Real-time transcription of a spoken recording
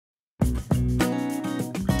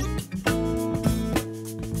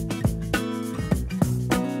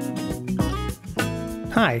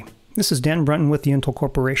Hi, this is Dan Brunton with the Intel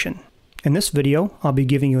Corporation. In this video, I'll be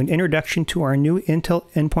giving you an introduction to our new Intel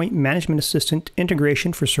Endpoint Management Assistant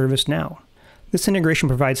integration for ServiceNow. This integration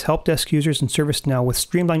provides help desk users in ServiceNow with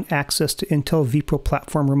streamlined access to Intel vPro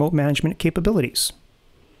platform remote management capabilities.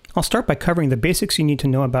 I'll start by covering the basics you need to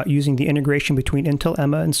know about using the integration between Intel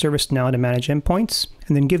EMA and ServiceNow to manage endpoints,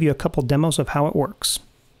 and then give you a couple demos of how it works.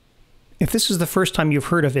 If this is the first time you've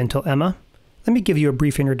heard of Intel EMA, let me give you a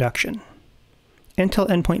brief introduction. Intel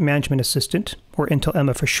Endpoint Management Assistant, or Intel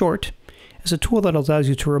EMA for short, is a tool that allows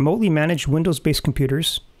you to remotely manage Windows-based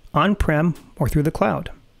computers, on-prem or through the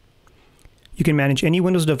cloud. You can manage any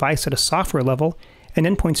Windows device at a software level and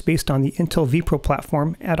endpoints based on the Intel vPro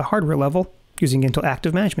platform at a hardware level using Intel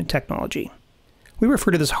Active Management technology. We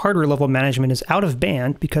refer to this hardware-level management as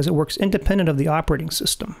out-of-band because it works independent of the operating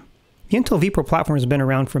system. The Intel vPro platform has been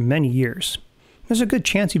around for many years. There's a good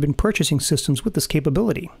chance you've been purchasing systems with this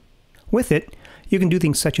capability. With it, you can do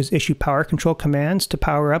things such as issue power control commands to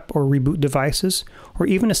power up or reboot devices, or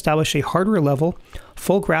even establish a hardware-level,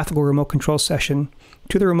 full graphical remote control session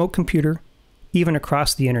to the remote computer, even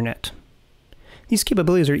across the internet. These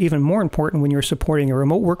capabilities are even more important when you're supporting a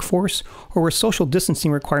remote workforce or where social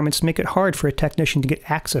distancing requirements make it hard for a technician to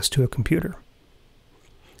get access to a computer.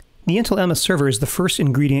 The Intel EMA server is the first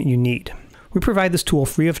ingredient you need. We provide this tool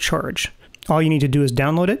free of charge. All you need to do is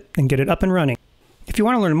download it and get it up and running. If you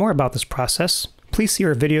want to learn more about this process, please see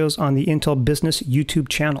our videos on the Intel Business YouTube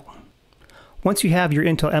channel. Once you have your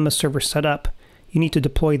Intel EMA server set up, you need to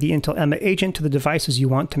deploy the Intel EMA agent to the devices you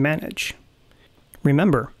want to manage.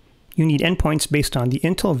 Remember, you need endpoints based on the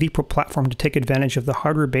Intel vPro platform to take advantage of the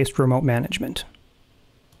hardware-based remote management.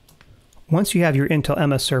 Once you have your Intel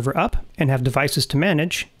EMA server up and have devices to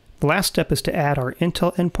manage, the last step is to add our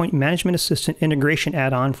Intel Endpoint Management Assistant integration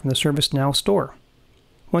add-on from the ServiceNow store.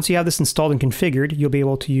 Once you have this installed and configured, you'll be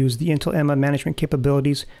able to use the Intel EMA management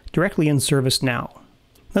capabilities directly in ServiceNow.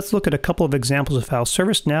 Let's look at a couple of examples of how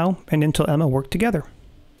ServiceNow and Intel EMA work together.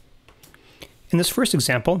 In this first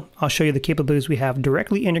example, I'll show you the capabilities we have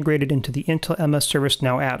directly integrated into the Intel EMA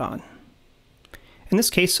ServiceNow add-on. In this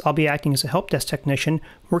case, I'll be acting as a help desk technician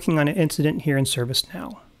working on an incident here in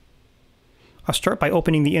ServiceNow. I'll start by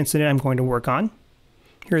opening the incident I'm going to work on.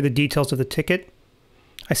 Here are the details of the ticket.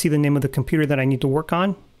 I see the name of the computer that I need to work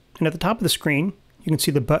on, and at the top of the screen, you can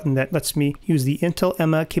see the button that lets me use the Intel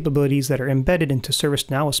EMA capabilities that are embedded into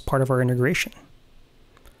ServiceNow as part of our integration.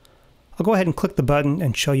 I'll go ahead and click the button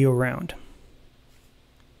and show you around.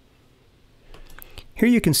 Here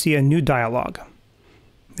you can see a new dialog.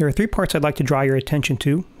 There are three parts I'd like to draw your attention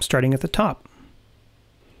to, starting at the top.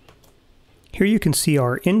 Here you can see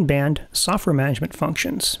our in-band software management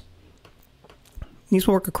functions. These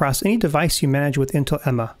will work across any device you manage with Intel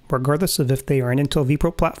EMA, regardless of if they are an Intel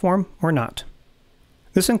vPro platform or not.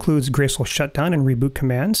 This includes graceful shutdown and reboot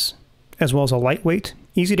commands, as well as a lightweight,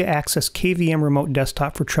 easy-to-access KVM remote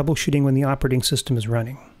desktop for troubleshooting when the operating system is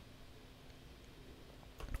running.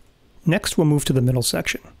 Next, we'll move to the middle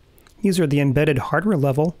section. These are the embedded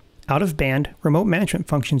hardware-level, out-of-band remote management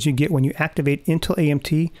functions you get when you activate Intel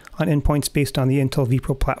AMT on endpoints based on the Intel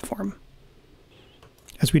vPro platform.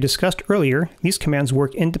 As we discussed earlier, these commands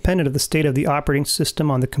work independent of the state of the operating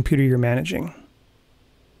system on the computer you're managing.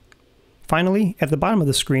 Finally, at the bottom of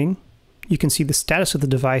the screen, you can see the status of the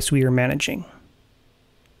device we are managing.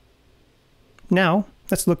 Now,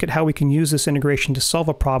 let's look at how we can use this integration to solve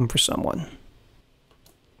a problem for someone.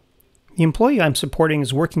 The employee I'm supporting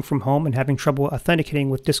is working from home and having trouble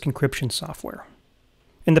authenticating with disk encryption software.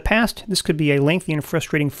 In the past, this could be a lengthy and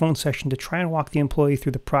frustrating phone session to try and walk the employee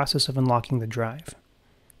through the process of unlocking the drive.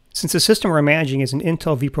 Since the system we're managing is an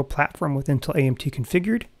Intel vPro platform with Intel AMT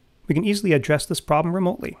configured, we can easily address this problem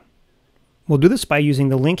remotely. We'll do this by using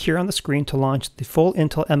the link here on the screen to launch the full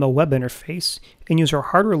Intel EMA web interface and use our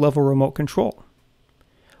hardware-level remote control.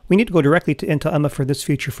 We need to go directly to Intel EMA for this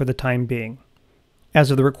feature for the time being.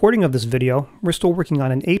 As of the recording of this video, we're still working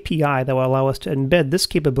on an API that will allow us to embed this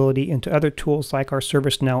capability into other tools like our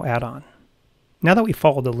ServiceNow add-on. Now that we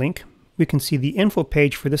followed the link, we can see the info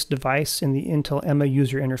page for this device in the Intel EMA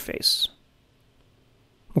user interface.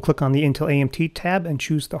 We'll click on the Intel AMT tab and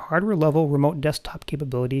choose the hardware-level remote desktop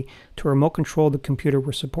capability to remote control the computer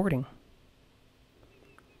we're supporting.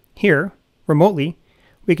 Here, remotely,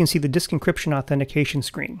 we can see the disk encryption authentication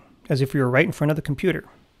screen, as if we were right in front of the computer.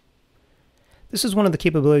 This is one of the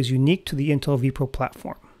capabilities unique to the Intel vPro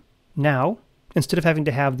platform. Now, instead of having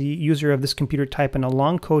to have the user of this computer type in a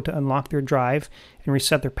long code to unlock their drive and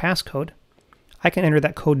reset their passcode, I can enter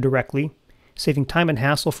that code directly, saving time and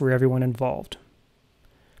hassle for everyone involved.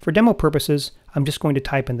 For demo purposes, I'm just going to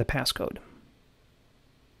type in the passcode.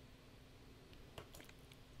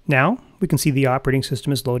 Now, we can see the operating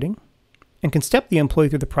system is loading and can step the employee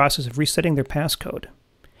through the process of resetting their passcode.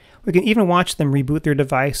 We can even watch them reboot their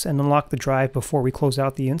device and unlock the drive before we close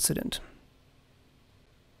out the incident.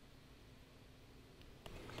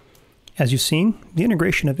 As you've seen, the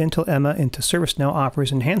integration of Intel Emma into ServiceNow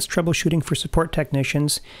offers enhanced troubleshooting for support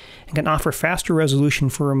technicians and can offer faster resolution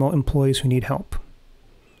for remote employees who need help.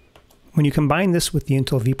 When you combine this with the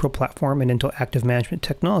Intel vPro platform and Intel Active Management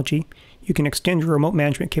technology, you can extend your remote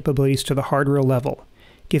management capabilities to the hardware level,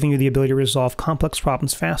 giving you the ability to resolve complex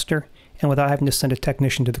problems faster and without having to send a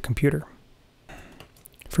technician to the computer.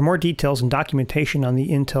 For more details and documentation on the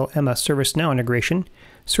Intel Emma ServiceNow integration,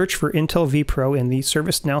 search for Intel vPro in the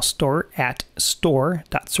ServiceNow store at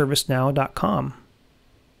store.servicenow.com.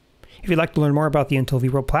 If you'd like to learn more about the Intel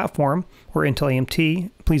vPro platform or Intel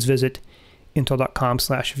AMT, please visit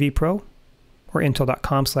intel.com/vpro or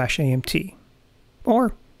intel.com/AMT,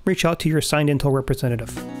 or reach out to your assigned Intel representative.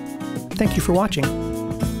 Thank you for watching.